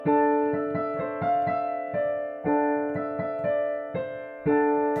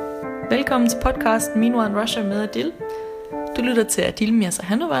Velkommen til podcasten Meanwhile Russia med Adil. Du lytter til Adil Mias og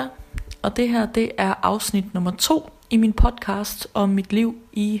Hanova, og det her det er afsnit nummer 2 i min podcast om mit liv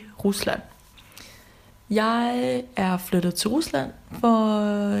i Rusland. Jeg er flyttet til Rusland for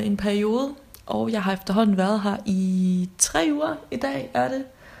en periode, og jeg har efterhånden været her i 3 uger. I dag er det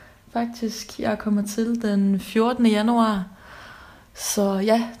faktisk. Jeg kommer til den 14. januar, så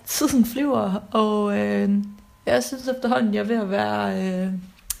ja, tiden flyver, og jeg synes efterhånden, jeg er ved at være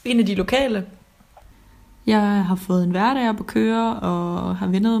en af de lokale. Jeg har fået en hverdag på køre, og har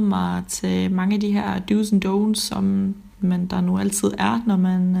vendet mig til mange af de her do's and don'ts, som der nu altid er, når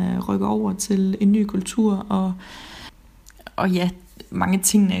man rykker over til en ny kultur. Og ja, mange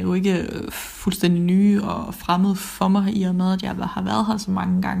ting er jo ikke fuldstændig nye og fremmede for mig, i og med, at jeg har været her så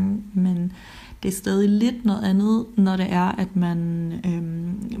mange gange. Men det er stadig lidt noget andet, når det er, at man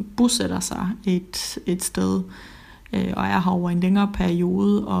bosætter sig et sted, og er her over en længere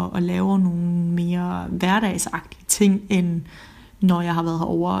periode og laver nogle mere hverdagsagtige ting, end når jeg har været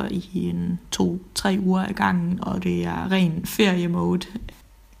herovre i 2-3 uger ad gangen, og det er ren feriemode.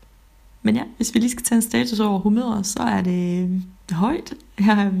 Men ja, hvis vi lige skal tage en status over humøret, så er det højt.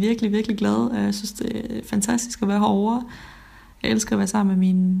 Jeg er virkelig, virkelig glad. Jeg synes, det er fantastisk at være herovre. Jeg elsker at være sammen med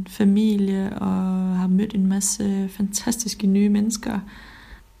min familie, og har mødt en masse fantastiske nye mennesker.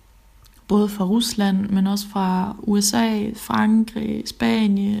 Både fra Rusland, men også fra USA, Frankrig,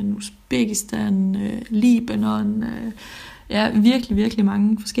 Spanien, Uzbekistan, Libanon. Ja, virkelig, virkelig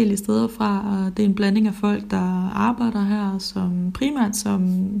mange forskellige steder fra. Og det er en blanding af folk, der arbejder her som primært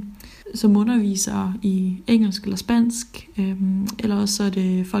som undervisere i engelsk eller spansk. Eller også så er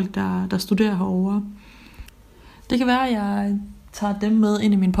det folk, der studerer herovre. Det kan være, at jeg tager dem med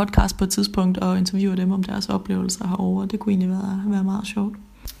ind i min podcast på et tidspunkt og interviewer dem om deres oplevelser herovre. Det kunne egentlig være meget sjovt.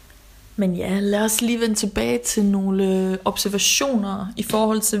 Men ja, lad os lige vende tilbage til nogle observationer i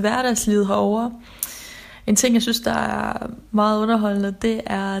forhold til hverdagslivet herovre. En ting, jeg synes, der er meget underholdende, det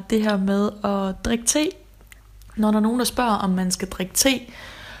er det her med at drikke te. Når der er nogen, der spørger, om man skal drikke te,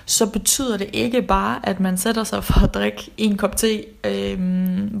 så betyder det ikke bare, at man sætter sig for at drikke en kop te,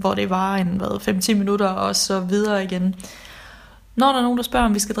 hvor det varer 5-10 minutter og så videre igen. Når der er nogen, der spørger,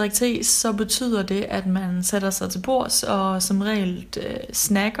 om vi skal drikke te, så betyder det, at man sætter sig til bords og som regel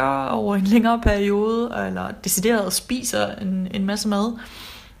snakker over en længere periode, eller decideret spiser en masse mad.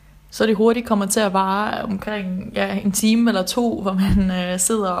 Så det hurtigt kommer til at vare omkring en time eller 2, hvor man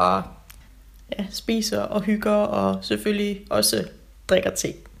sidder og spiser og hygger, og selvfølgelig også drikker te.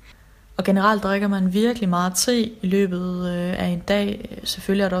 Og generelt drikker man virkelig meget te i løbet af en dag.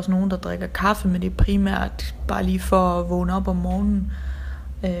 Selvfølgelig er der også nogen, der drikker kaffe, men det er primært bare lige for at vågne op om morgenen.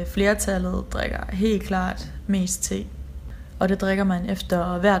 Flertallet drikker helt klart mest te. Og det drikker man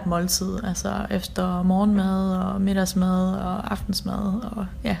efter hvert måltid, altså efter morgenmad og middagsmad og aftensmad og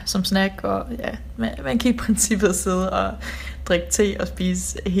som snack. Og man kan i princippet sidde og drikke te og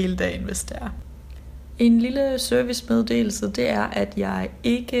spise hele dagen, hvis det er. En lille servicemeddelelse, det er, at jeg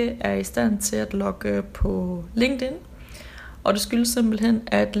ikke er i stand til at logge på LinkedIn. Og det skyldes simpelthen,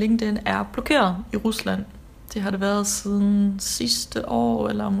 at LinkedIn er blokeret i Rusland. Det har det været siden sidste år,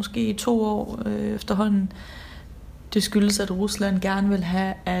 eller måske i 2 år efterhånden. Det skyldes, at Rusland gerne vil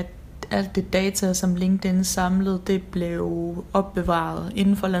have, at alt det data, som LinkedIn samlede, det blev opbevaret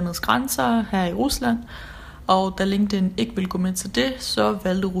inden for landets grænser her i Rusland. Og da LinkedIn ikke ville gå med til det, så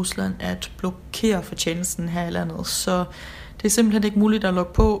valgte Rusland at blokere for tjenesten her i landet. Så det er simpelthen ikke muligt at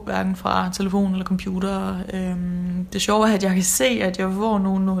logge på, hverken fra telefon eller computer. Det sjove er, at jeg kan se, at jeg får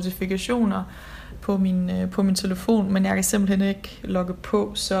nogle notifikationer på min telefon, men jeg kan simpelthen ikke logge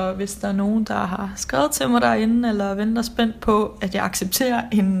på. Så hvis der er nogen, der har skrevet til mig derinde, eller venter spændt på, at jeg accepterer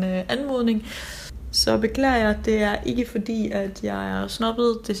en anmodning, så beklager jeg, det er ikke fordi, at jeg er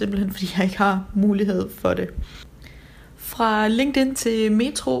snobbet, det er simpelthen fordi, jeg ikke har mulighed for det. Fra LinkedIn til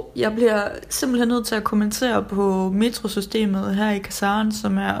metro, jeg bliver simpelthen nødt til at kommentere på metrosystemet her i Kazan,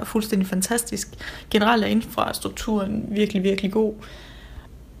 som er fuldstændig fantastisk. Generelt er infrastrukturen virkelig, virkelig god.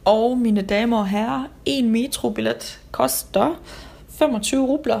 Og mine damer og herrer, en metrobillet koster 25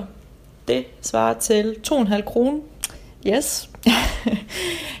 rubler. Det svarer til 2,5 kroner. Yes.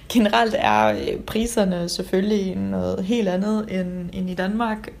 Generelt er priserne selvfølgelig noget helt andet end i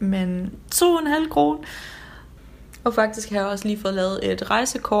Danmark, men 2,5 kroner. Og faktisk har jeg også lige fået lavet et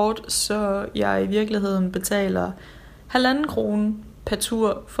rejsekort, så jeg i virkeligheden betaler 1,5 kroner per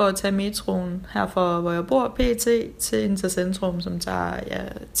tur for at tage metroen herfra, hvor jeg bor pt. Til ind til centrum, som tager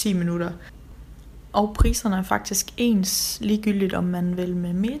 10 minutter. Og priserne er faktisk ens, ligegyldigt om man vil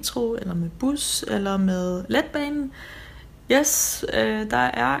med metro, eller med bus, eller med letbanen. Yes, der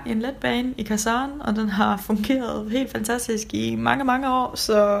er en letbane i Kasan, og den har fungeret helt fantastisk i mange, mange år.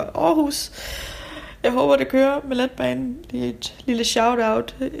 Så Aarhus, jeg håber det kører med letbanen. Det er et lille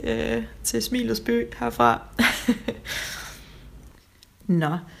shout-out til Smilets by herfra.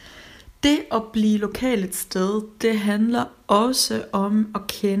 Nå, det at blive lokal et sted, det handler også om at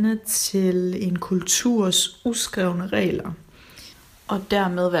kende til en kulturs uskrevne regler. Og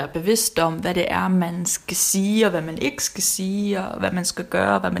dermed være bevidst om, hvad det er, man skal sige, og hvad man ikke skal sige, og hvad man skal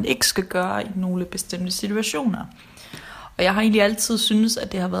gøre, og hvad man ikke skal gøre i nogle bestemte situationer. Og jeg har egentlig altid syntes,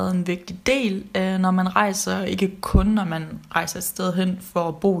 at det har været en vigtig del, når man rejser, ikke kun når man rejser et sted hen for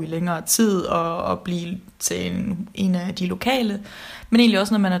at bo i længere tid og blive til en af de lokale, men egentlig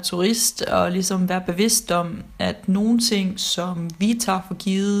også når man er turist, og ligesom være bevidst om, at nogle ting, som vi tager for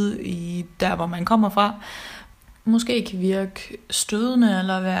givet i der, hvor man kommer fra, måske kan virke stødende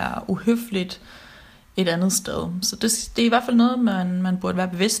eller være uhøfligt et andet sted. Så det er i hvert fald noget, man burde være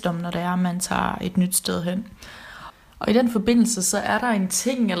bevidst om, når det er, man tager et nyt sted hen. Og i den forbindelse, så er der en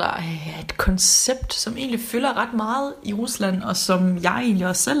ting, eller et koncept, som egentlig fylder ret meget i Rusland, og som jeg egentlig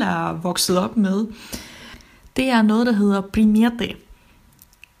også selv er vokset op med. Det er noget, der hedder примета.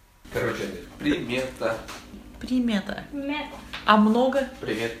 Примета. А много?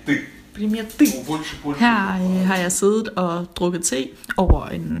 Приметы. Her har jeg siddet og drukket te over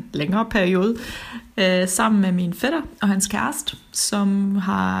en længere periode sammen med min fætter og hans kæreste, som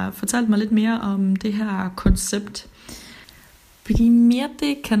har fortalt mig lidt mere om det her koncept.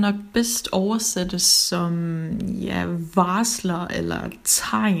 Примета kan nok bedst oversættes som varsler eller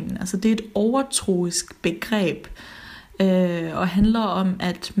tegn. Altså det er et overtroisk begreb og handler om,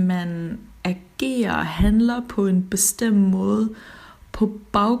 at man agerer og handler på en bestemt måde på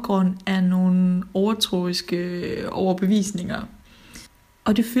baggrund af nogle overtroiske overbevisninger.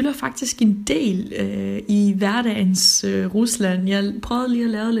 Og det fylder faktisk en del i hverdagens Rusland. Jeg prøvede lige at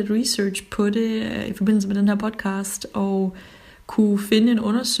lave lidt research på det i forbindelse med den her podcast, og kunne finde en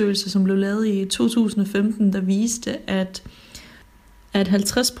undersøgelse, som blev lavet i 2015, der viste, at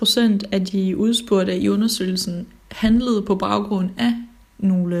 50% af de udspurgte i undersøgelsen handlede på baggrund af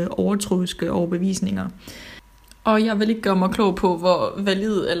nogle overtroiske overbevisninger. Og jeg vil ikke gøre mig klog på, hvor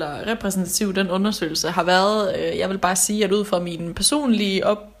valid eller repræsentativ den undersøgelse har været. Jeg vil bare sige, at ud fra mine personlige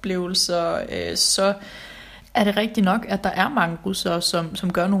oplevelser, så er det rigtigt nok, at der er mange russere,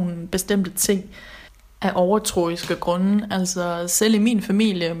 som gør nogle bestemte ting af overtroiske grunde. Altså selv i min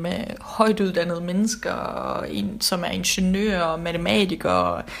familie med højt uddannede mennesker, og en, som er ingeniør og matematiker,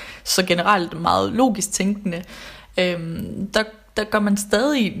 og så generelt meget logisk tænkende, der gør man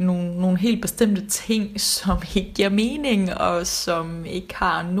stadig nogle helt bestemte ting, som ikke giver mening, og som ikke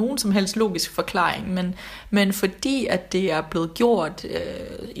har nogen som helst logisk forklaring. Men fordi at det er blevet gjort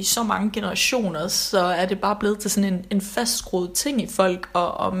i så mange generationer, så er det bare blevet til sådan en fastskruet ting i folk,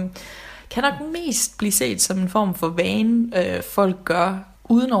 og kan nok mest blive set som en form for vane, folk gør,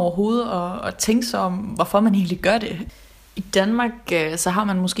 uden overhovedet at tænke sig om, hvorfor man egentlig gør det. I Danmark så har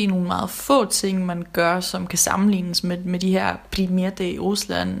man måske nogle meget få ting, man gør, som kan sammenlignes med de her primerte i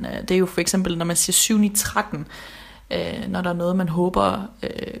Rusland. Det er jo for eksempel, når man siger 7-13, når der er noget, man håber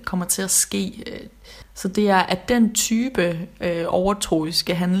kommer til at ske. Så det er at den type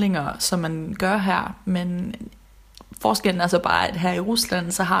overtroiske handlinger, som man gør her. Men forskellen er så bare, at her i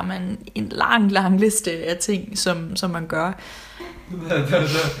Rusland, så har man en lang liste af ting, som man gør.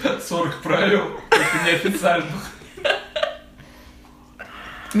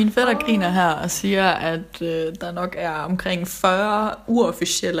 Min fætter griner her og siger, at der nok er omkring 40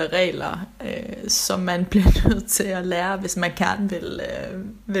 uofficielle regler, som man bliver nødt til at lære, hvis man gerne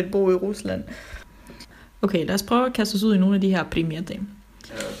vil bo i Rusland. Okay, lad os prøve at kaste os ud i nogle af de her примета.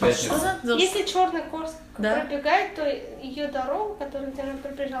 Если черный кот пробегает, то ее дорогу, которую ты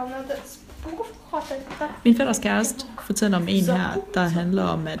прибежал, надо с пуговку хватать. Min fætters kæreste fortæller om en her, der handler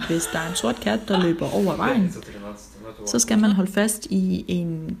om, at hvis der er en sort kat, der løber over vejen, så skal man holde fast i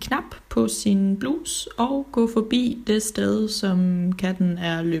en knap på sin bluse og gå forbi det sted, som katten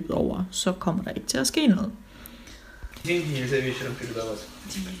er løbet over. Så kommer der ikke til at ske noget. Деньги нельзя вечером передавать.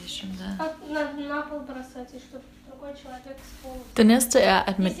 Надо на пол бросать, и чтобы другой человек с пола. Det næste er,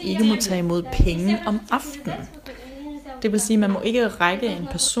 at man ikke må tage imod penge om aftenen. Det vil sige, at man må ikke række en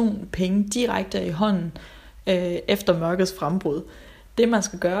person penge direkte i hånden efter mørkets frembrud. Det man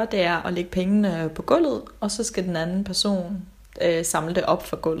skal gøre, det er at lægge pengene på gulvet, og så skal den anden person samle det op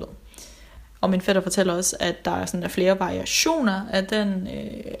fra gulvet. Og min fætter fortæller også, at der er flere variationer af den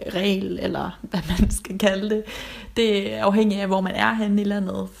regel, eller hvad man skal kalde det. Det er afhængigt af, hvor man er henne i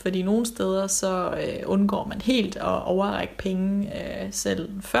landet. Fordi nogle steder, så undgår man helt at overrække penge selv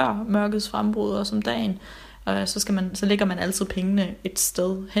før mørkets frembrud og som dagen. Og så lægger man altid pengene et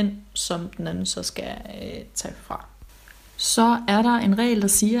sted hen, som den anden så skal tage fra. Så er der en regel, der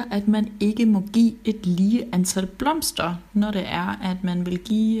siger, at man ikke må give et lige antal blomster, når det er, at man vil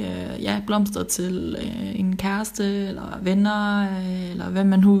give blomster til en kæreste, eller venner, eller hvad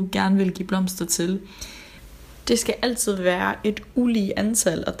man nu gerne vil give blomster til. Det skal altid være et ulige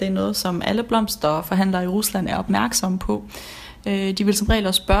antal, og det er noget, som alle blomsterforhandlere i Rusland er opmærksomme på. De vil som regel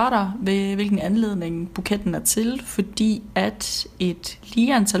også spørge dig, ved hvilken anledning buketten er til, fordi at et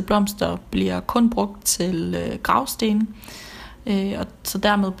lige antal blomster bliver kun brugt til gravsten, og så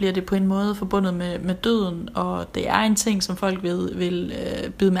dermed bliver det på en måde forbundet med døden, og det er en ting, som folk vil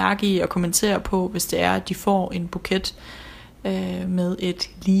bide mærke i og kommentere på, hvis det er, at de får en buket med et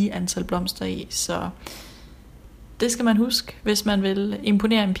lige antal blomster i. Så det skal man huske, hvis man vil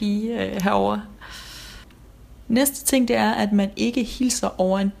imponere en pige herovre. Næste ting, det er, at man ikke hilser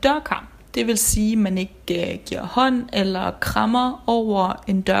over en dørkarm. Det vil sige, at man ikke giver hånd eller krammer over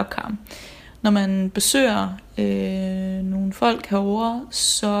en dørkarm. Når man besøger nogle folk herovre,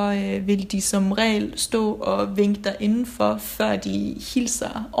 så vil de som regel stå og vinke dig indenfor, før de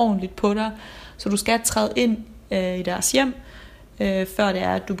hilser ordentligt på dig. Så du skal træde ind i deres hjem, før det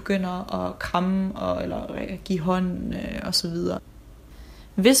er, at du begynder at kramme eller give hånd osv.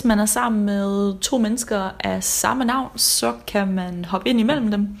 Hvis man er sammen med 2 mennesker af samme navn, så kan man hoppe ind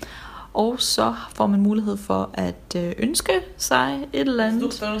imellem dem, og så får man mulighed for at ønske sig et eller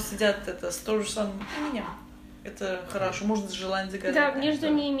andet. Да, между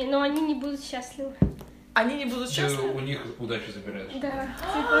ними, но они не будут счастливы. Они не будут счастливы? У них удача забирается.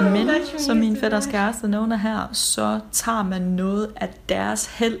 Да. Men som min fætters kæreste nævner her, så tager man noget af deres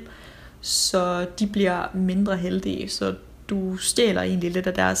held, så de bliver mindre heldige. Så du stjæler egentlig lidt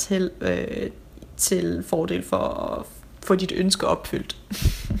af deres held til fordel for at få dit ønske opfyldt.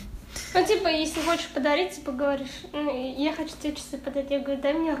 Ну, типа, если хочешь подарить, типа, говоришь, я хочу тебе часы подарить. Я говорю,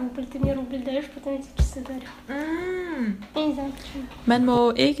 дай мне рубль. Ты мне рубль даешь, потом я тебе часы дарю. Я не знаю, почему. Man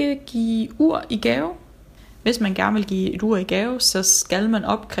må ikke give ur i gave. Hvis man gerne vil give et ur i gave, så skal man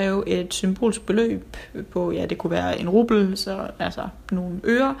opkræve et symbolsk beløb på, det kunne være en rubel, så altså nogle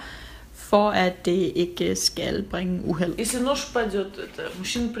øre, for at det ikke skal bringe uheld. Если нож падет, это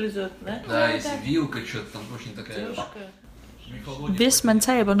мужчина придет, да? Да, если вилка, что-то там очень такая... Hvis man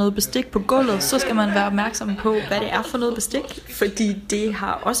taber noget bestik på gulvet, så skal man være opmærksom på, hvad det er for noget bestik, fordi det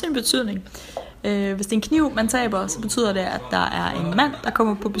har også en betydning. Hvis det er en kniv, man taber, så betyder det, at der er en mand, der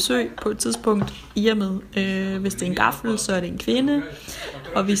kommer på besøg på et tidspunkt i hjemmet. Hvis det er en gaffel, så er det en kvinde.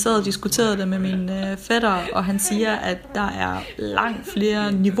 Og vi sad og diskuterede det med min fætter, og han siger, at der er langt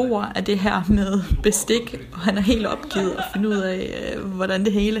flere niveauer af det her med bestik, og han er helt opgivet at finde ud af, hvordan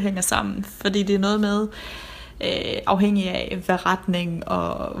det hele hænger sammen. Fordi det er noget med, afhængig af hvad retning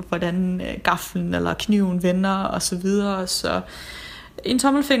og hvordan gaflen eller kniven vender og så videre. Så en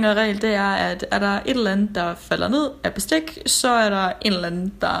tommelfingerregel, det er, at er der et eller andet, der falder ned af bestik, så er der en eller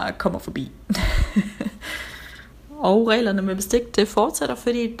anden, der kommer forbi. Og reglerne med bestik, det fortsætter,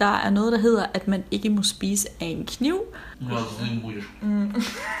 fordi der er noget, der hedder, at man ikke må spise af en kniv.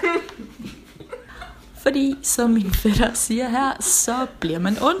 Fordi, som min fætter siger her, så bliver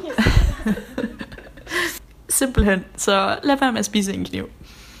man ond. Simpelthen, så lad være med at spise en kniv.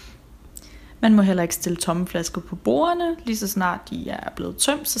 Man må heller ikke stille tomme flasker på bordene. Lige så snart de er blevet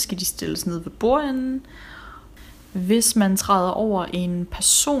tømt, så skal de stilles ned ved bordenden. Hvis man træder over en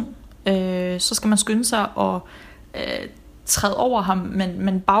person, så skal man skynde sig at træde over ham,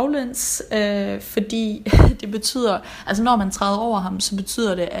 men baglæns, fordi det betyder, altså når man træder over ham, så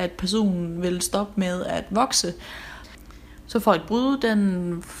betyder det, at personen vil stoppe med at vokse. Så for at bryde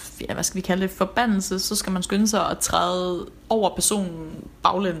den, hvad skal vi kalde det, forbandelse, så skal man skynde sig at træde over personen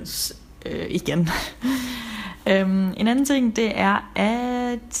baglæns igen. En anden ting, det er,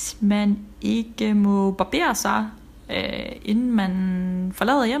 at man ikke må barbere sig, inden man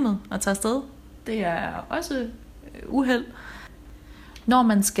forlader hjemmet og tager afsted. Det er også uheld. Når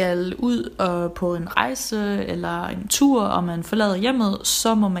man skal ud på en rejse eller en tur, og man forlader hjemmet,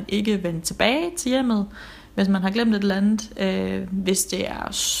 så må man ikke vende tilbage til hjemmet, hvis man har glemt et eller andet. Hvis det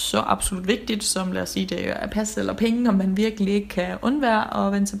er så absolut vigtigt, som lad os sige, det er pas eller penge, og man virkelig ikke kan undvære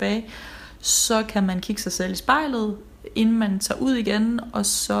at vende tilbage, så kan man kigge sig selv i spejlet, inden man tager ud igen, og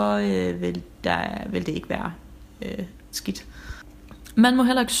så vil det ikke være skidt. Man må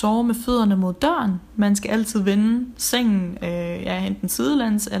heller ikke sove med fødderne mod døren. Man skal altid vende sengen, enten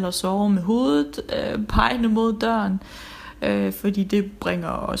sidelæns eller sove med hovedet pegende mod døren, fordi det bringer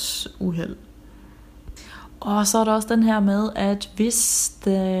også uheld. Og så er der også den her med, at hvis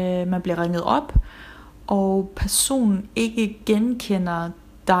man bliver ringet op, og personen ikke genkender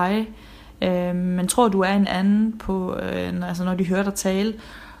dig, men tror du er en anden på, altså når de hører dig tale,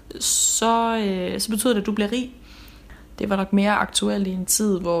 så betyder det, at du bliver rig. Det var nok mere aktuelt i en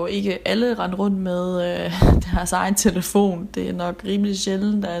tid, hvor ikke alle rendte rundt med deres egen telefon. Det er nok rimelig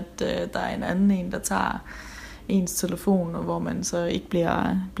sjældent, at der er en anden en, der tager ens telefon, og hvor man så ikke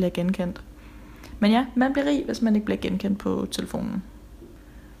bliver genkendt. Men ja, man bliver rig, hvis man ikke bliver genkendt på telefonen.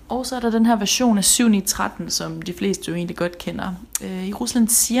 Og så er der den her version af 7-9-13, som de fleste jo egentlig godt kender. I Rusland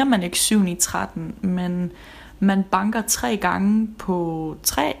siger man ikke 7-9-13, men man banker 3 gange på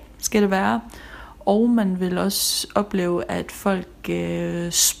 3, skal det være. Og man vil også opleve, at folk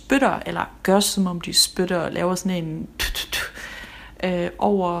spytter, eller gør som om de spytter, og laver sådan en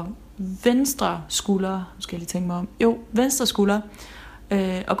over venstre skulder. Nu skal jeg lige tænke mig om. Jo, venstre skulder.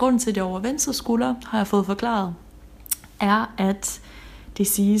 Og grunden til det over venstre skulder, har jeg fået forklaret, er, at det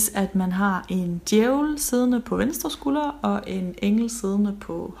siges, at man har en djævel siddende på venstre skulder, og en engel siddende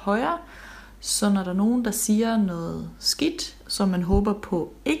på højre. Så når der er nogen, der siger noget skidt, som man håber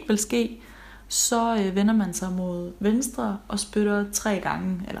på ikke vil ske, så vender man sig mod venstre og spytter 3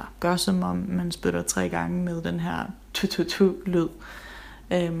 gange, eller gør som om man spytter 3 gange med den her tu-tu-tu-lyd.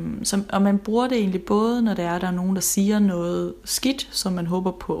 Og man bruger det egentlig både, når der er nogen, der siger noget skidt, som man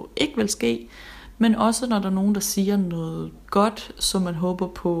håber på ikke vil ske, men også når der er nogen, der siger noget godt, som man håber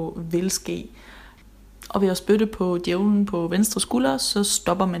på vil ske. Og ved at spytte på djævlen på venstre skulder, så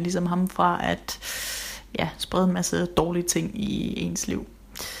stopper man ligesom ham fra at sprede en masse dårlige ting i ens liv.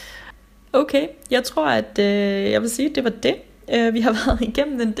 Okay, jeg tror, at jeg vil sige, at det var det. Vi har været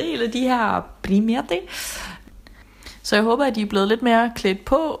igennem en del af de her bl.a. Så jeg håber, at I er blevet lidt mere klædt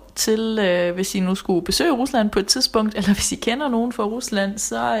på til, hvis I nu skulle besøge Rusland på et tidspunkt, eller hvis I kender nogen fra Rusland,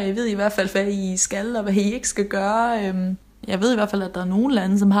 så ved I i hvert fald, hvad I skal og hvad I ikke skal gøre. Jeg ved i hvert fald, at der er nogle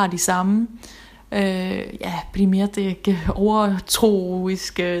lande, som har de samme bl.a.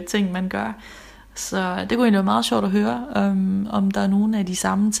 overtroiske ting, man gør. Så det kunne egentlig være meget sjovt at høre, om der er nogle af de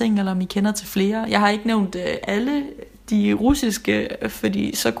samme ting, eller om I kender til flere. Jeg har ikke nævnt alle de russiske,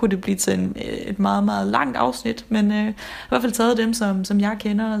 fordi så kunne det blive til et meget, meget langt afsnit. Men i hvert fald taget dem, som jeg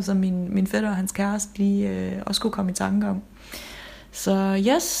kender, og som min fætter og hans kæreste lige også kunne komme i tanke om. Så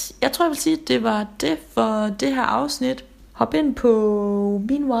yes, jeg tror, jeg vil sige, at det var det for det her afsnit. Hop ind på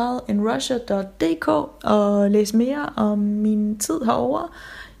meanwhileinrussia.dk og læs mere om min tid herovre.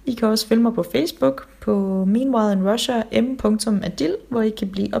 I kan også følge mig på Facebook på meanwhileinrussia m.adil, hvor I kan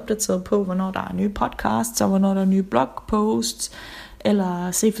blive opdateret på, hvornår der er nye podcasts, og hvornår der er nye blogposts,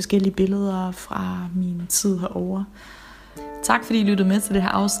 eller se forskellige billeder fra min tid herovre. Tak fordi I lyttede med til det her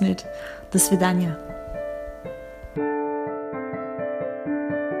afsnit. До свидания.